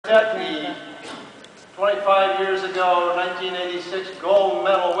Becky, 25 years ago, 1986 gold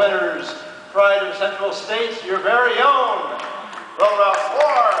medal winners, pride of Central States, your very own, Rhoda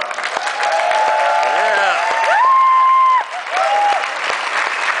Moore. Yeah.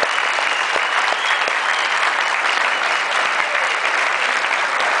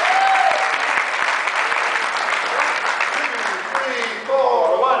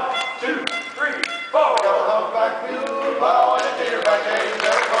 1, 2, 3, 4. Got a humpback mule, plow and a deer back days.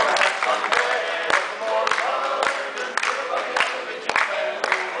 They're gonna have someday.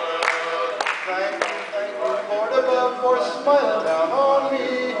 Thank you, Lord above, for smiling down on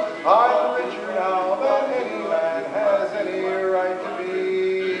me. I'm richer now than any man has any right to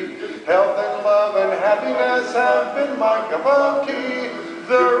be. Health and love and happiness have been my cup of tea.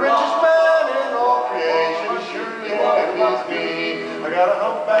 The richest man in all creation surely envies me. I got a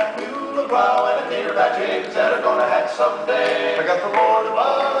humpback mule, a plow, and a deer by James that are gonna hatch someday. I got the Lord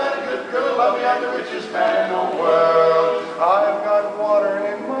above and a good girl love me. I'm the richest man in the world. I've got water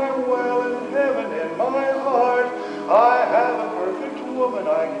in my well and heaven in my heart. I have a perfect woman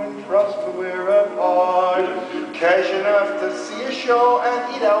I can trust to wear apart. Cash enough to see a show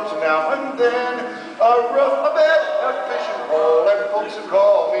and eat out now and then. A roof, a bed, a fishing pole, and folks who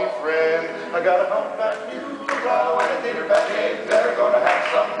call me friend. I got a humpback mule, a plow, and a deer back eggs that are gonna have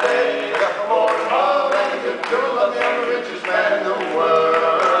someday. I got the Lord above and a good girl love me. I'm the richest man in the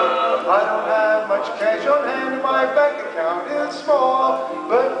world. I don't have much cash on hand, my bank account is small.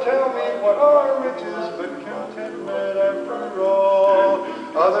 But tell me, what are riches but contentment after all?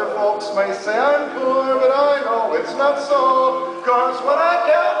 Other folks may say I'm poor, but I know it's not so. Cause when I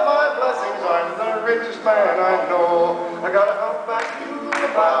count my blessings, I'm the richest man I know. I got a humpback mule,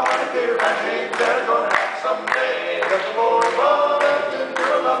 a plow, and a deer back eggs that are gonna have someday. Got the Lord above and a good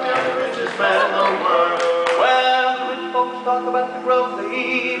girl love me. I'm the richest man in the world. Well, the rich folks talk about the growth they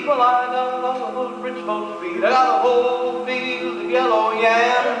eat. Well, I got all of those rich folks' feet. I got a whole field of yellow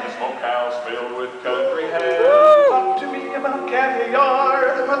yam. The smokehouse filled with country ham. Talk to me about caviar.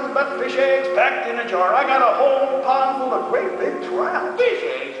 There's nothing but fish eggs packed in a jar. I got a whole pond full of great big trout. Fish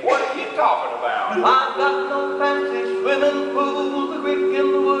eggs? What are you talking about? I've got